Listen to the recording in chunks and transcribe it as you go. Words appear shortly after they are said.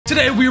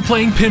Today we are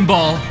playing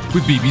pinball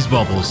with Bibi's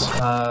Bubbles.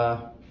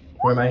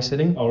 Where am I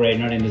sitting? Oh, right,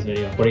 not in this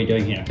video. What are you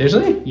doing here?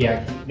 Seriously?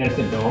 Yeah, there's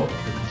the door.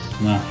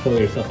 Show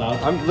yourself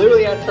out. I'm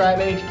literally at Tribe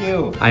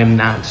HQ. I'm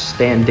not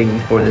standing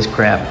for this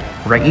crap.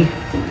 Right?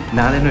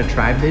 Not in a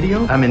Tribe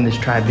video? I'm in this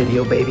Tribe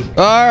video, baby.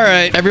 All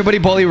right, everybody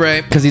bully Ray,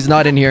 because he's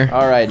not in here.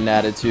 All right, an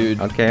attitude.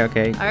 Okay. All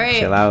right.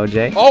 Chill out,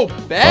 OJ. Oh,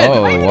 Ben!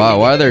 Oh, wow.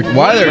 Why are there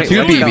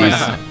two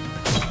BBs?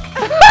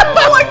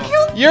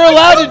 You're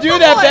allowed to do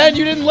that, Ben.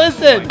 You didn't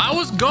listen. I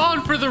was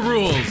gone for the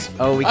rules.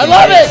 Oh, we I can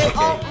love do it.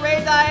 Oh,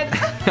 Ray died.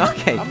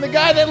 Okay. I'm the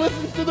guy that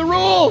listens to the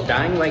rules.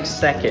 Dying like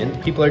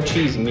second. People are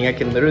cheesing me. I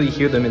can literally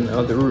hear them in the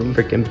other room.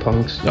 Freaking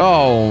punks.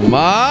 Oh,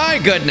 my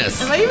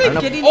goodness. Am I even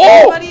getting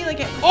Oh! anybody?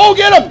 Like, Oh,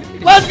 get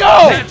him! Let's go!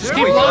 Matt, just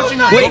keep launching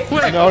it real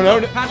quick. No.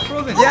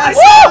 Yes!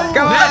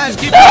 Come Matt, on! just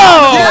keep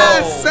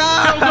Yes!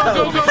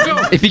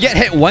 Go. If you get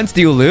hit once,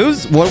 do you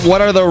lose?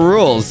 What are the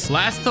rules?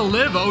 Last to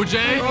live,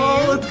 OJ.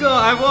 Oh, let's go.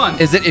 I won.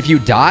 Is it if you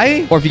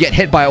die or if you get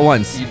hit by it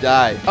once? You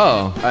die.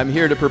 Oh. I'm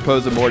here to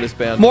propose a Mortis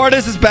ban.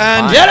 Mortis is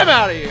banned. Get him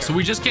out of here! So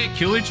we just can't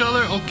kill each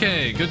other?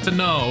 Okay, good to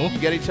know.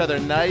 Get each other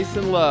nice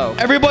and low.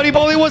 Everybody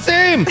bully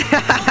Wasim.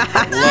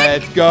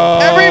 Let's go.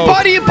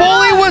 Everybody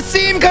bully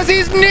Wasim because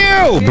he's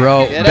new.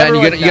 Bro, Get Ben,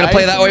 you everyone gonna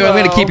play that nice way? and I'm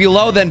gonna low. keep you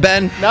low then,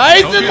 Ben.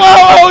 Nice and Okay.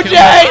 low, OJ!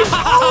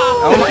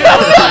 Oh my god,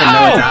 I don't even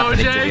know what's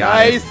happening, to be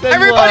honest. Nice and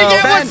Everybody low.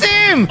 get Ben.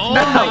 Wasim. Oh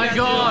my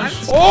gosh.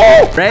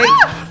 Oh!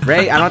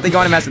 Ray, I don't think you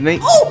want to mess with me.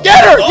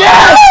 Get her!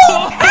 Yes!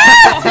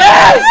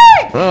 Yes!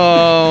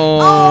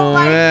 Oh,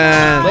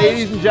 man.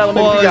 Ladies and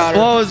gentlemen, we got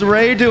her. What was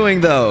Ray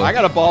doing though? I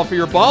got a ball for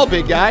your ball,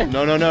 big guy.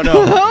 No.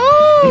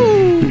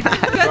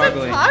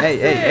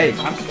 Hey.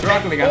 I'm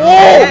struggling.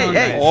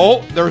 Hey.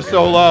 Oh, they're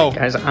so low.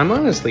 Guys, I'm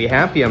honestly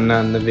happy I'm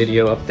not in the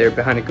video up there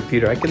behind a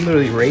computer. I can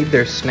literally raid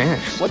their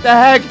snacks. What the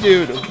heck,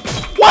 dude?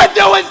 What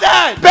was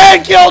that?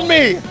 Ben killed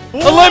me!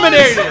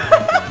 Eliminated!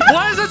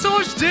 Why is that so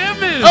much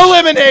damage?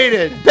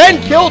 Eliminated!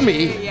 Ben killed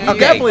me! He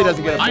definitely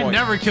doesn't get a I point.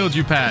 never killed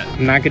you, Pat.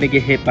 I'm not gonna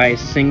get hit by a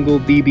single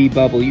BB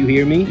bubble, you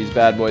hear me? These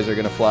bad boys are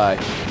gonna fly.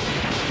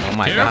 Oh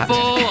my Careful,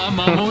 god. I'm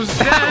almost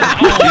dead.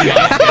 Oh my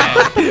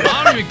god.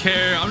 I don't even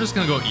care. I'm just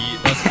gonna go eat.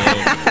 Let's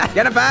go.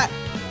 Get him, Pat.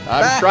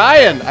 I'm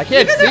trying. I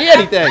can't see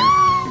anything.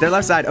 Their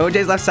left side.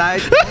 OJ's left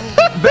side.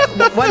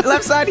 What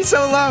left side? He's so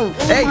low.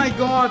 Hey. Oh my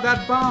god,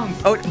 that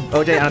bounced. Oh,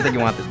 OJ, I don't think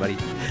you want this, buddy.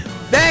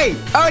 Hey!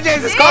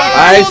 OJ's disqualified!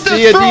 I will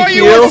see a destroy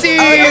you, DQ. Wasim.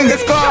 OJ's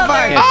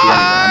disqualified!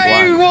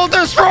 I will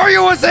destroy you,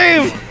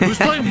 Wasim. Who's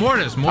playing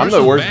Mortis? I'm Mortis the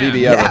was worst banned.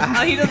 BB ever. Yeah.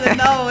 oh, he doesn't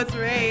know. It's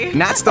Ray.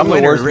 Nat's the I'm the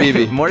winner. worst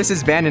BB. Mortis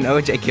is banned and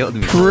OJ killed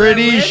me.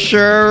 Pretty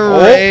sure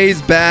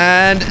Ray's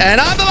banned,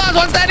 and I'm the last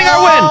one standing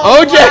our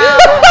win. OJ!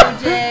 Wow,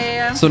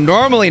 OJ. So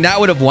normally Nat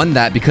would have won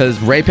that because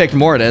Ray picked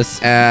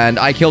Mortis and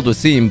I killed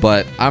Wasim,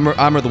 but I'm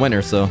the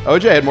winner, so.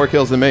 OJ had more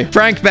kills than me.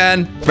 Frank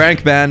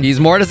ban. He's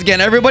Mortis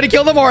again. Everybody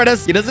kill the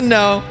Mortis. He doesn't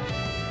know.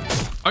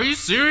 Are you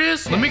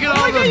serious? Let me get out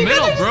Oh my of god, the you guys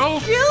middle, are bro.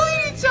 just killing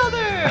each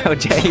other.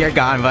 OJ, you're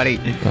gone, buddy.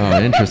 Oh,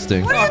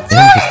 interesting. What are you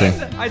doing?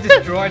 Interesting. I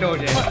destroyed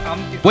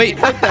OJ. Wait,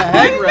 What the Why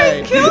heck, are you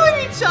Ray? guys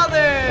killing each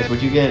other?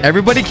 What'd you get?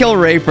 everybody kill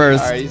Ray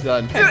first. All right, he's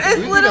done. Dude, it's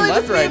Who's literally even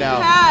left just right me now?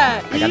 and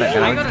Pat.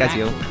 I got guys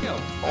heal.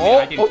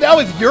 Oh, that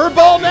was your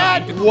ball,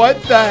 Matt?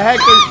 What the heck?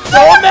 There's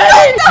so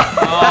many!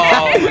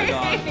 Oh my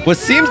god.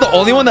 Wasim's the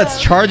only one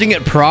that's charging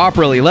it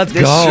properly. Let's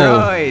go.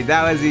 Destroyed.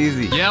 That was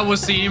easy. Yeah,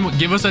 Wasim,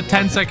 give us a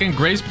 10-second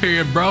grace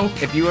period, bro.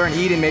 If you weren't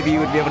eating, maybe you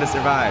would be able to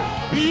survive.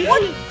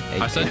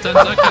 I said 10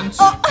 seconds.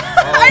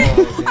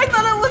 I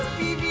thought it was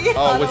BB.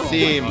 Oh,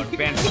 Wasim.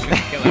 Ben's gonna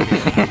kill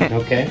everything.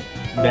 Okay.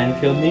 Ben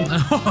killed me.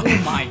 Oh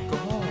my god.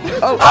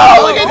 Oh,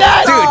 look at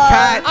that! Dude,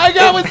 Pat. I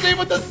got Wasim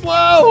with the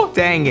slow!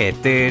 Dang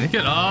it, dude.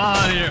 Get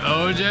out of here,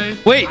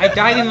 OJ. Wait, I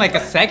died in like a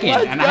second,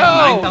 Let's and I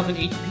have go. 9,000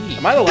 HP.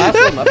 Am I the last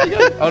one left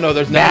again? Oh, no,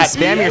 there's Ben, not.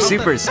 spam your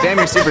supers. Spam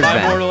your supers, My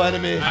Ben. mortal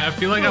enemy. I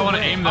feel like I want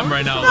to aim them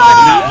right now, but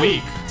I'm not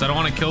weak, so I don't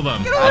want to kill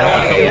them. I don't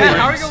want to kill Yeah, them.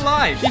 how are you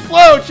alive? She's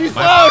slowed! She's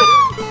slowed!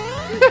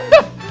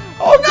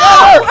 Oh,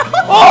 no!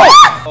 Oh!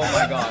 Oh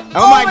my god.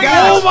 Oh my Oh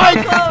god.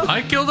 my god!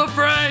 I killed a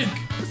Frank.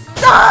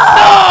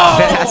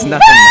 That's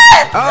nothing.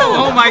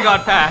 Oh my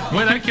god, Pat.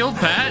 Wait, I killed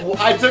Pat?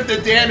 I took the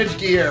damage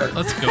gear.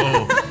 Let's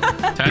go.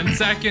 10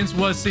 seconds,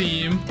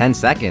 Wasim. 10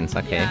 seconds.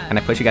 Okay. Yeah. Can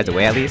I push you guys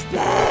away at least?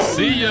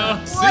 See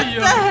ya. See What ya.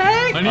 the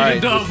heck? I need All a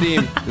right, dub.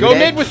 Wasim. Go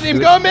mid, Wasim.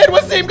 Go mid,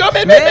 Wasim. Go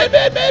mid, mid,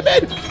 mid, mid,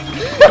 mid.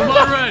 Come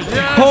on, Red.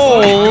 Yes.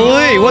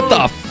 holy, what the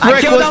I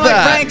frick killed was all my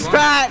that? Franks,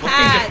 Pat.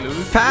 Pat.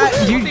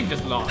 Pat, You you,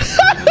 just lost.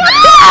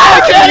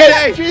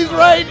 Okay, she's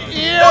right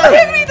here. Don't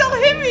hit me. Don't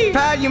hit me.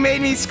 Pat, you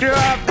made me screw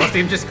up.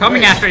 I'm just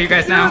coming after you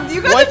guys now.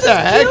 You guys What are the just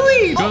heck?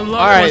 killing. Good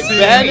luck, All right,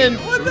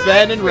 Wasim.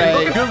 Ben and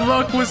Ray. Good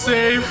luck,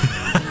 Wasim.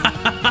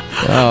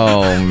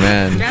 Oh,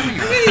 man. Look at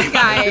these It's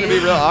gonna be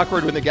guys. real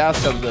awkward when the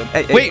gas comes in.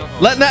 Hey, hey. Wait,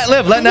 let Nat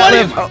live. Let Nat What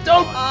live. if-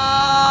 Don't.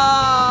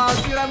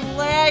 Oh, dude, I'm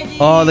lagging.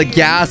 Oh, the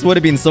gas would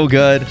have been so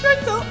good.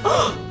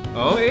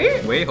 Oh,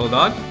 wait, hold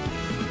on.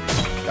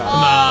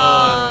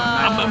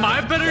 Am I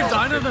a better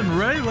diner than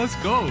Ray? Let's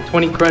go.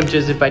 20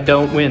 crunches if I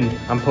don't win.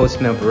 I'm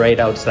posting up right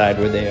outside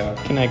where they are.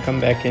 Can I come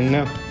back in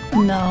now?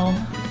 No.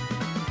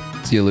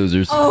 See you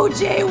losers.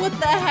 OJ, what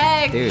the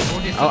heck? Dude.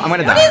 Oh, I'm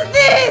gonna What die. is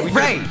this?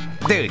 Ray,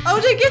 dude.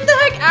 OJ, get the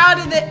heck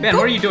out of it. Ben,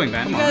 what are you doing,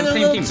 Ben? You We're on guys the are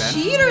same little team, Ben.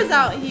 cheaters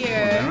out Ben, we're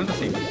here. on the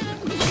same team.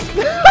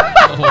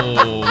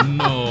 Oh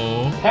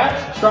no.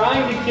 Pat's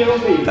trying to kill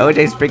me.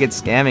 OJ's freaking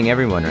scamming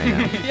everyone right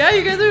now. Yeah,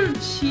 you guys are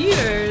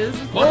cheaters.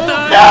 What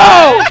the?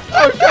 No!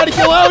 I was trying to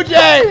kill OJ.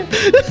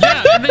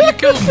 Yeah, and then you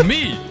killed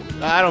me.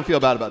 I don't feel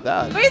bad about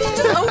that. Wait, is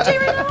it just OJ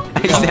right now?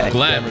 Exactly.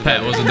 Glad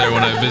Pat wasn't there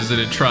when I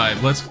visited Tribe.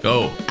 Let's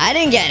go. I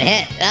didn't get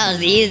hit. That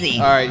was easy.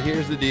 All right,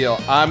 here's the deal.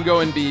 I'm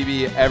going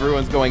Bibi.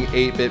 Everyone's going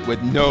 8-bit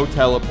with no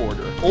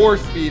teleporter or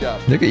speed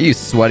up. Look at you,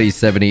 sweaty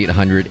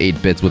 7800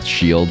 8-bits with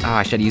shield. Oh,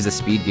 I should use the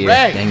speed gear.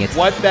 Ray, Dang it.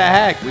 what the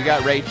heck? We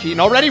got Ray cheating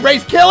already.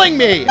 Ray's killing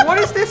me. What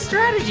is this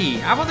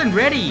strategy? I wasn't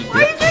ready.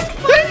 Why are you guys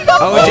fighting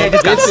over OJ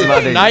just got This is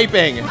smothered.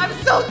 sniping. I'm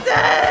so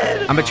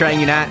dead. I'm betraying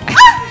you, Nat.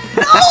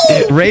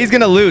 Ray's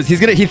gonna lose. He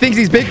thinks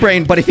he's big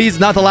brain, but if he's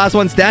not the last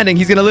one standing,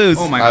 he's gonna lose.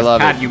 Oh my I god,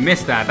 love Pat, it. you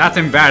missed that. That's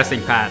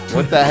embarrassing, Pat.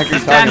 What the heck are you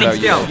talking Standing about?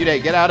 still.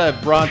 You get out of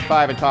bronze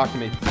 5 and talk to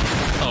me.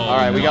 Oh, All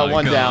right, we got my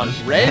one gosh.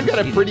 down. Ray's got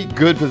a pretty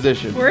good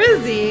position. Where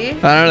is he? I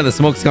don't know. The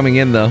smoke's coming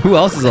in though. Who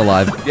else is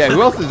alive? Yeah,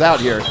 who else is out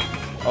here?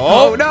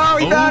 Oh, no,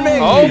 he found me.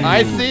 Oh,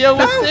 I see you,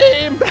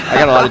 Wasim. I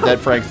got a lot of dead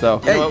Franks, though.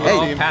 Hey, You know what,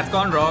 hey. Wasim? Pat's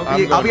gone rogue.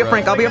 I'm I'll be a going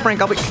Frank. I'll be a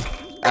Frank. I'll be.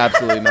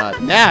 Absolutely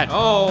not. Nat.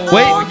 Oh,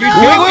 Wait, you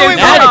wait,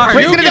 Nat,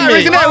 Ray's gonna nuking die.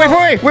 Ray's me. gonna die. Wait for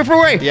Ray. Wait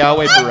for Ray. Yeah, I'll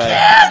wait for Ray.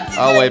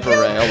 I'll wait for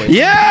Ray. I'll wait.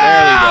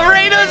 Yeah, There we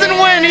Ray doesn't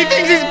win. He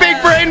thinks he's big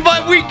brain,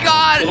 but we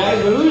got.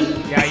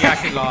 Yeah, you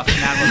actually lost.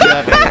 Nat was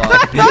Definitely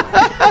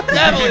lost.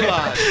 Definitely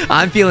lost.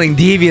 I'm feeling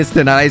devious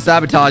tonight. I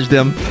sabotaged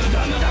him.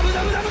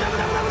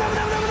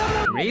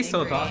 Ray's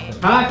so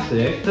toxic.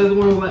 Toxic.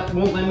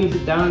 Won't let me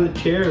sit down in the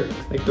chair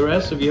like the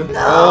rest of you.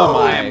 Oh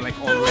I am my. like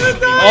already.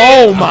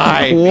 Oh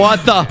my.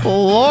 What the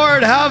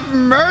Lord have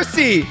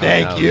mercy?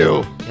 Thank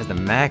you. He has the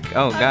mech.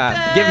 Oh,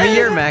 God. Give me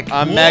your mech.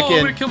 I'm Whoa, I'm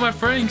gonna meching. kill my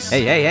Franks.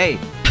 Hey, hey, hey.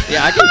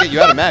 Yeah, I can get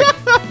you out of mech.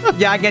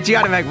 Yeah, I get you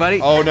out of mech, buddy.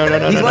 Oh, no, no,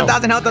 no, He's no, no.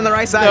 1,000 health on the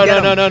right side. No,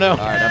 Get no, him. no, no,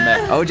 no. All right, I'm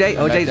mech. OJ,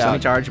 I'm just let me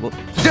out. charge. Well,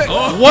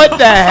 Oh, What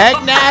the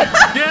heck, Nat?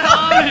 get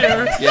out of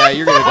here. Yeah,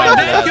 you're gonna die. Oh, for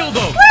Nat that. killed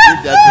him.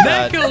 You're dead for Nat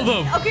that. killed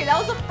him. Okay, that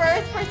was the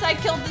first person I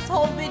killed this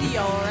whole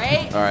video,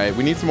 right? All right,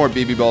 we need some more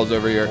BB balls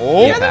over here.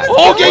 Oh, Yeah,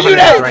 okay, you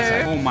Right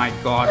dead. side. Oh my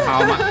god,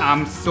 how am I?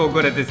 I'm so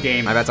good at this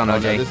game. My bet's on Oh,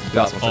 OJ. no, this is Who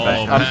else tough. wants to bet?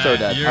 Oh, I'm Matt, so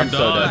dead. you're I'm so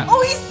done. dead.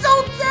 Oh, he's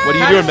so dead. What are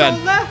you doing, Ben?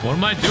 What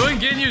am I doing?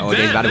 Getting you OJ's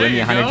dead. about to There win me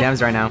you 100 go.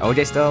 gems right now.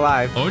 OJ's still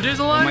alive. OJ's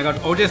Oh alive. my god,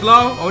 OJ's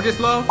low. OJ's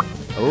low.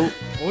 Oh,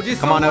 OJ's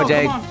come so on, low,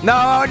 OJ. come on. No,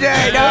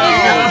 OJ, no.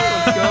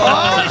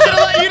 Oh, I should have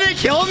let you to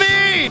kill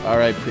me. All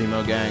right,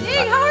 Primo gang.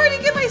 Dang, how hard did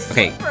you get my super?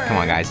 Okay, come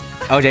on, guys.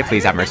 OJ,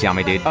 please have mercy on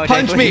me, dude. OJ,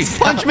 Punch me. please.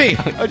 Punch me.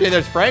 OJ,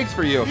 there's Franks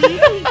for you.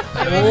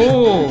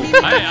 Oh.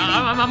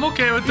 I'm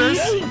okay with this.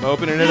 I'm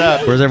opening it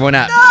up. Where's everyone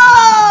at?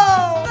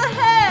 No! What the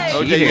heck?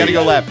 OJ, you gotta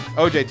go left.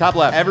 OJ, top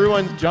left.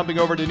 Everyone's jumping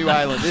over to New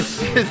Island.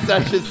 This is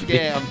such a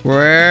scam.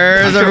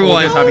 Where's OJ's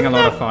everyone? having a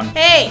lot of fun.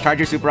 Hey! Charge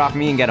your super off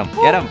me and get him.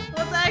 Get him. What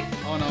the heck?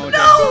 Oh no, OJ.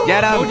 No!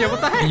 Get him. OJ,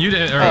 what the heck? You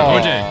did. Or Aw.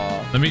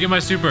 OJ, let me get my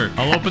super.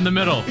 I'll open the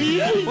middle. What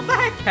the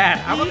heck,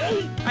 Pat?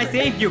 I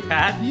saved you,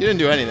 Pat. You didn't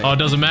do anything. Oh, it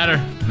doesn't matter.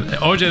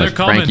 OJ, they're Those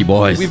coming. Frankie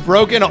boys. We've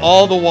broken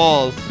all the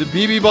walls. The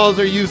BB balls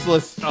are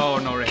useless. Oh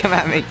no, Ray. Come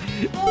at me.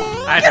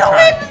 I had Get to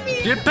away try. from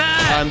me! Get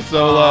back. I'm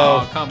so Oh,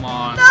 low. come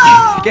on.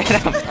 No! Get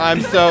him.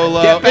 I'm so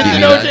low. Get It's back.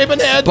 an OJ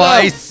Bonanza.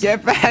 Spice.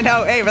 Get back.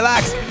 No, hey,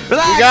 relax.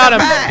 Relax. We got I'm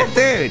him. back,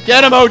 dude.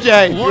 Get him,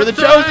 OJ. What You're the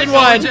chosen heck,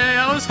 one. OJ,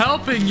 I was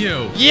helping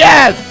you.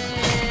 Yes.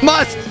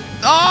 Must.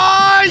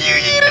 Oh, you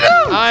yeeted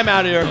him. I'm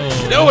out of here.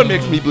 Oh. No one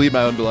makes me bleed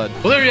my own blood.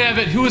 Well, there you have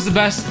it. Who was the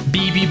best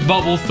BB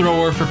bubble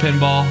thrower for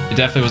pinball? It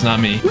definitely was not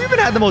me. Who even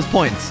had the most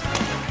points?